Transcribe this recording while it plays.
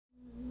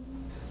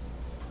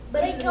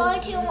We're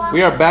going to Waffle.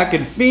 We are back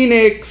in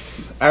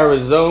Phoenix,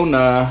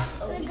 Arizona.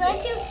 We're going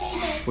to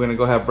Phoenix. We're gonna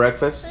go have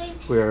breakfast.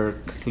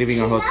 We're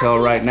leaving our hotel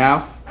right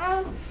now.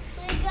 We're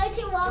going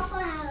to Waffle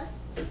House.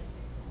 You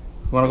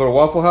wanna go to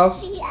Waffle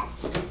House?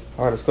 Yes.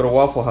 Alright, let's go to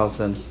Waffle House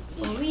then.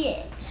 Oh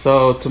yeah.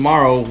 So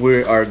tomorrow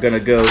we are gonna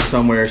go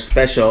somewhere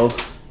special.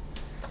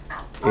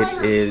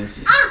 It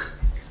is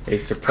a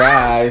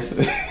surprise.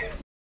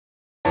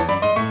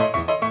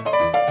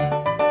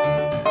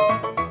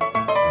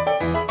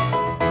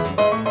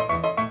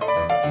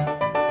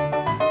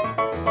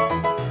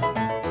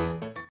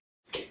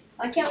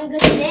 Why can't we go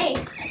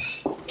today?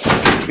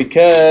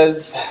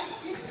 Because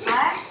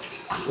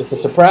it's a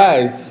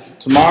surprise.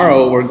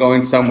 Tomorrow we're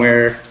going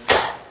somewhere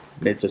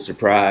and it's a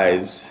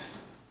surprise.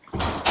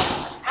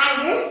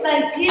 You're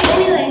so cute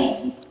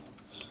anyway.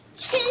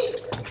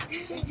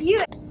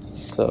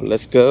 So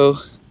let's go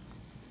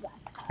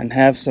and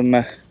have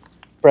some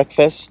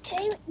breakfast.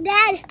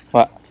 Dad.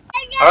 What?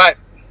 Alright,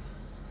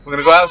 we're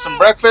gonna go have some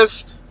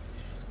breakfast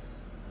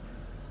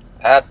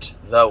at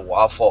the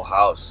Waffle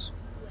House.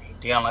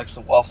 Deion likes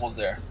the waffles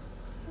there.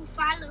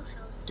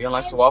 Deion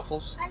likes the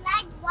waffles? I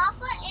like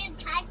waffle and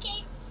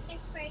pancakes and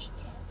French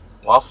toast.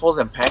 Waffles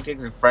and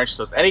pancakes and French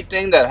toast.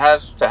 Anything that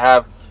has to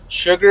have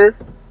sugar,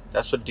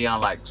 that's what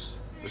Deion likes.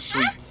 The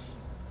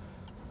sweets.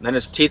 And then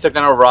his teeth are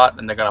gonna rot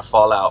and they're gonna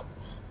fall out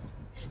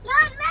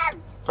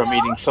from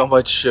eating so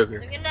much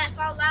sugar. They're gonna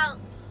fall out.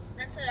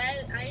 That's what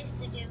I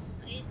used to do.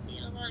 I used to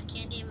eat a lot of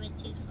candy and my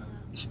teeth fall out.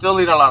 You still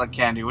eat a lot of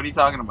candy. What are you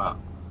talking about?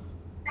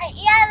 I ate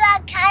a lot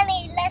of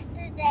candy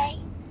yesterday.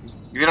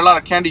 You ate a lot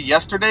of candy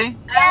yesterday?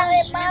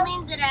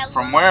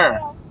 From where?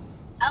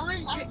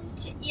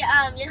 Yesterday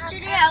I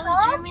was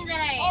dreaming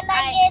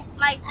that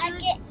my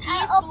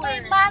teeth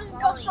opened mom's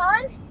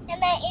phone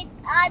and I ate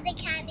all the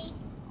candy.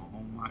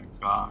 Oh my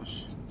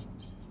gosh.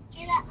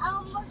 And I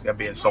almost You're gonna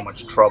be in so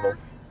much trouble.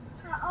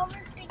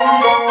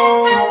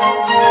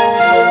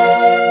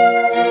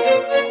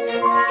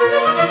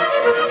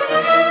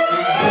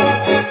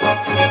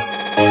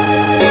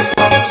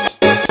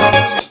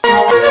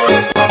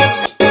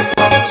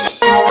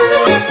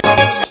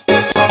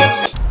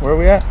 Where are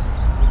we at?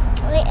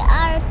 We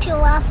are to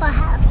Waffle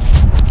House.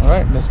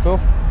 Alright, let's go.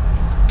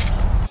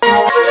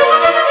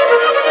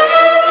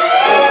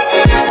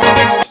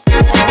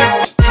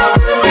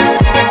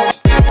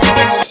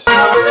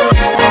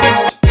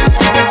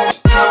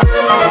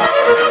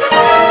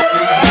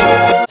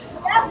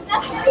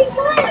 That's pretty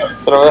good.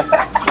 Sit over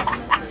there.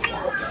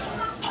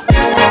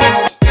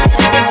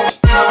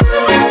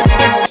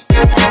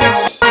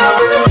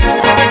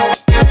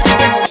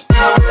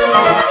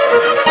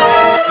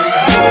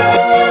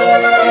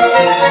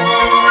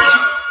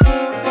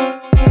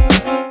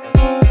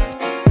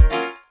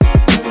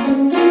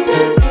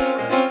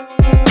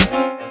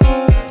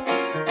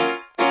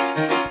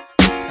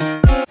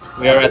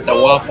 We are at the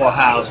Waffle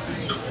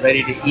House,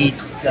 ready to eat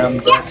some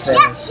breakfast.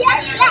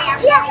 Yeah.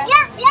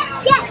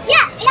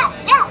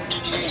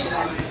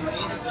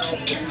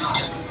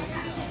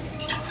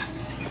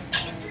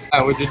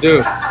 What'd you do?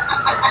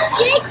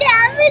 Shake the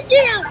apple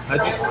juice.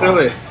 How'd you spill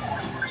it?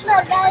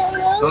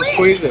 Don't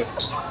squeeze it.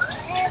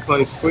 Oh,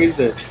 you squeezed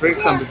it. Drink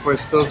some before it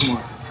spills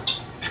more.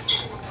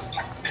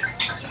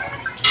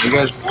 You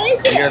guys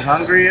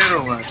hungry yet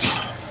or what?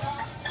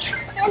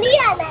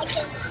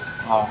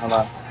 Oh, hold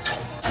on.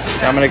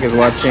 Dominic is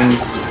watching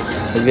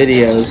the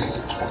videos.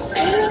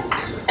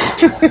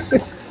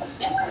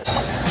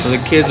 So the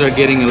kids are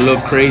getting a little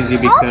crazy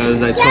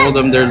because I told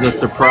them there's a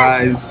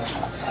surprise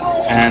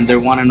and they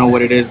want to know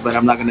what it is, but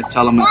I'm not going to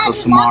tell them until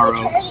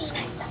tomorrow.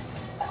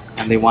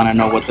 And they want to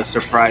know what the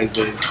surprise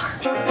is.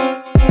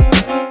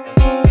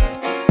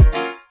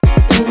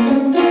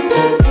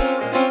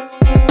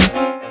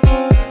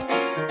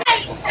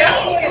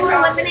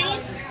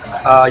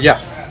 Yeah.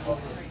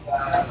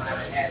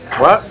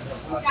 What?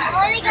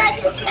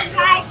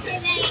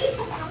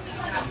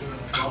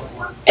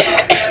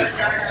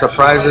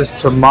 Surprise is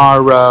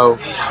tomorrow.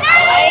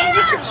 Why is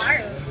it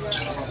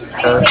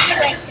tomorrow?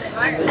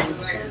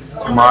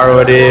 Tomorrow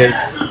it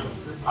is.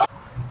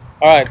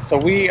 Alright, so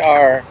we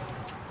are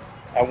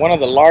at one of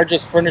the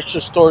largest furniture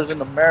stores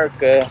in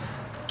America.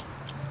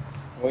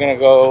 We're gonna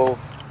go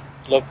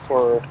look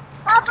for,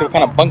 see what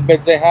kind of bunk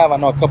beds they have. I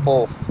know a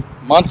couple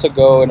months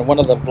ago in one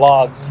of the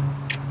vlogs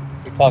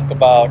we talked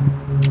about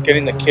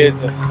getting the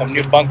kids some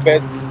new bunk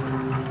beds.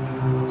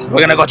 So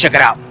we're gonna go check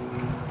it out.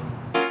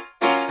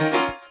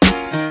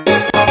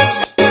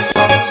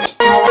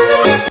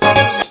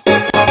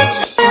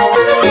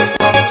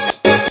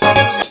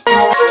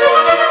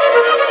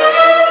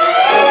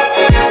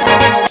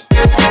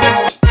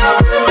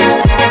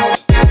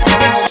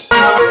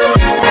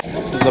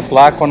 This is the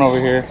black one over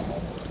here.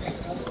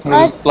 Look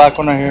at this black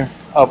one right here.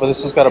 Oh, but this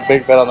one's got a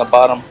big bed on the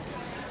bottom.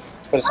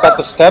 But it's got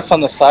the steps on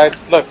the side.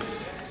 Look.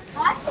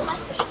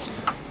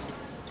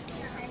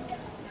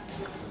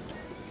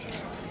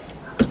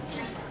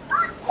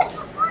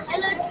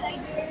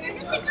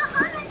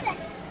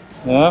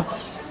 Yeah?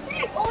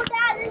 Oh,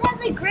 Dad, this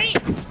has a great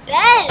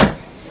bed.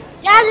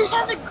 Dad, this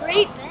has a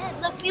great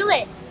bed. Look, feel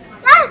it.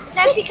 Dad, It's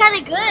actually kind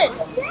of good.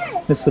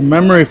 It's a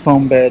memory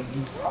foam bed.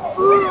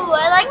 Ooh,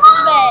 I like the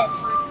bed.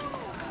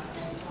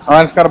 Oh,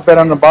 and it's got a bed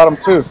on the bottom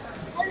too.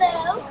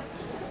 Hello.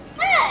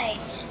 Hi.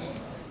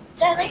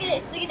 Dad, look at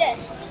it. Look at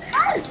this.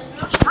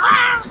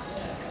 Ah.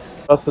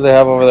 What else do they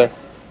have over there?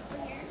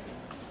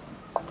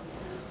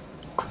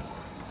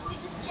 We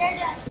just shared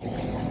that.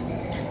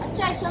 I'm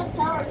trying to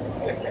tell her.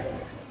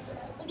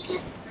 Look at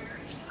this.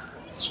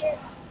 This shirt.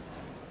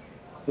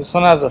 This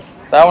one has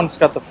that one's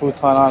got the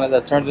futon on it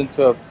that turns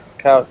into a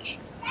couch.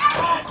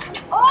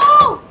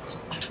 Oh!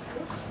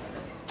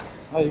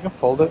 Oh, you can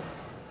fold it.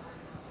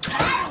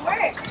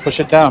 That works. Push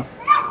it down.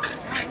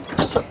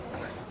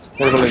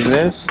 Gotta go like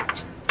this.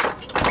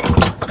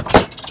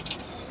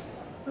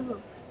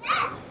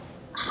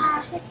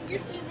 So I can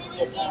just do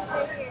video games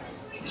right here.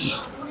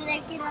 And then I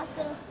can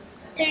also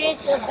turn it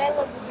into a bed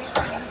with the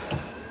bed.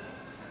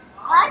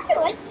 I actually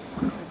like this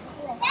one. This one's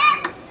cool.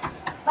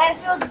 But if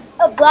it was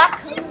a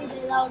black color,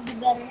 then that would be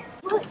better.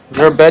 Is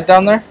there a bed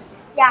down there?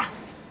 Yeah.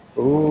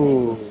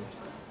 Ooh.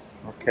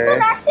 This Okay.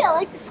 one, actually, I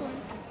like this one.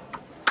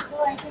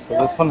 So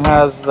this one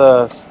has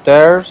the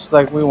stairs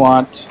like we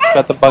want. It's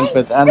got the bunk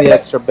beds and the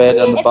extra bed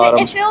on the bottom.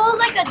 If it was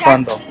like a dark,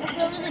 trundle. if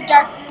it was a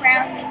dark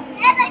brown, then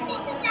Dad, I can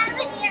sit down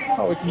here.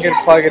 Oh, we can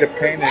probably get it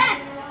painted.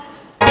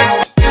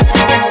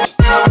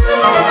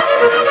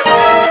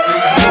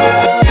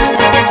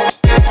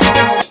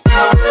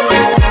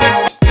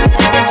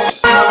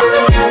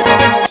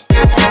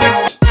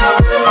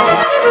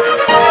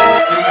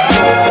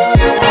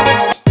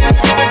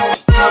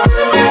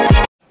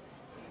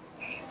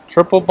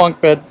 Triple bunk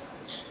bed.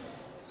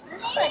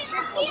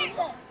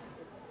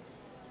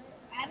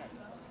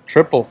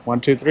 Triple. 1,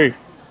 2, 3. I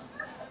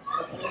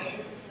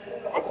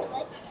actually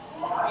like this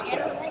one. I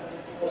don't like it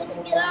because it's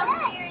get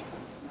out weird.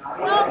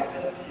 Whoa,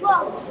 whoa.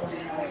 Oh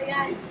my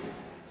god.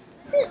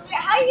 This is weird.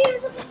 How are you even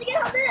supposed to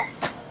get on this?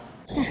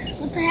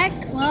 What the heck?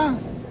 Whoa.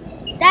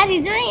 Dad,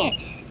 he's doing it.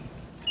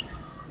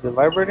 Is it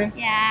vibrating?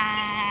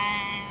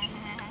 Yeah.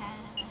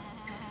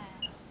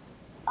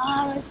 Oh,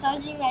 I'm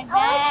massaging my back.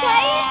 I'll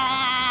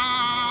try it.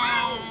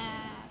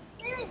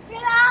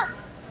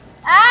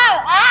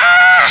 Ow!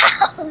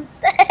 Ow! Let me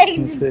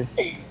Thanks. see.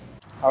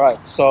 All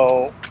right,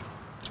 so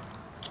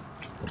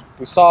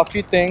we saw a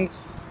few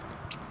things.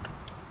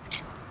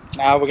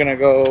 Now we're gonna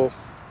go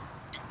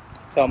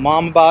tell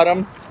Mom about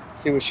them,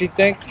 see what she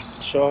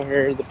thinks, show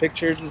her the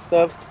pictures and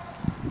stuff,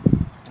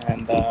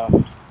 and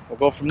we'll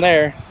go from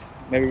there.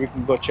 Maybe we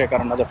can go check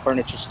out another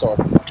furniture store.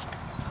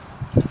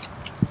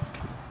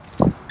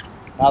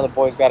 Now the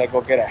boys gotta go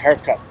get a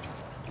haircut.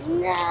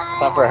 No.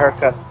 Time for a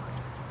haircut.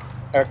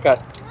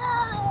 Haircut.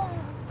 No.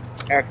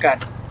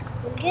 Haircut.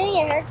 He's getting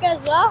a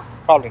haircut as well.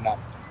 Probably not.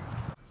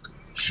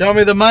 Show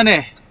me the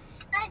money.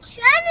 I'm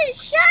trying to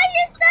show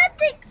you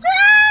something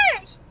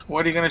first.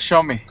 What are you gonna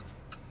show me?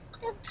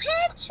 The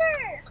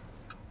picture.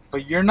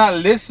 But you're not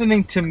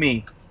listening to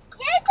me.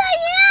 Yes,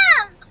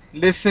 I am.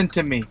 Listen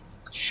to me.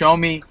 Show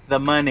me the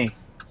money.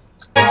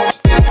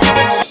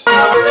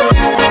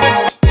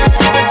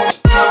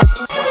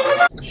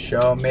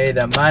 Show me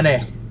the money.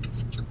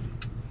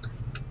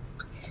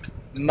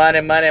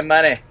 Money, money,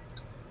 money.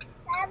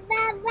 I'm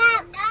not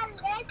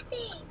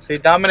listening. See,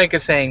 Dominic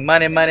is saying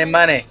money, money,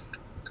 money.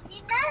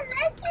 You're not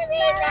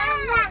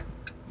listening.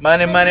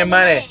 Money, money,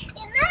 money.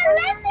 You're not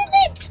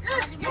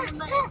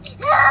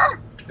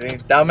listening. See,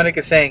 Dominic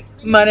is saying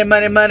money,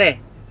 money, money.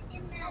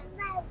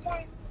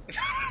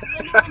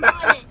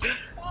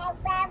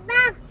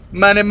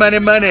 Money, money,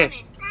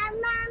 money.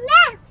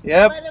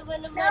 Yep.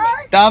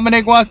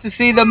 Dominic wants to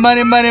see the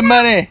money, money,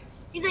 money.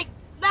 He's like,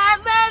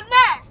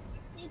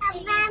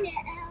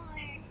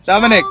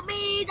 Dominic, show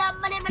me the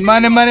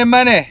money, money,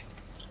 money.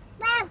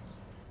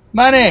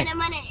 Money.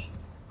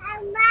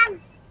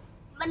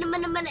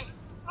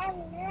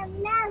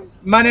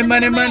 Money,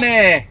 money,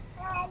 money.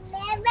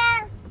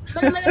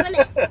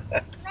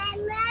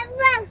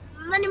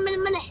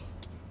 Money.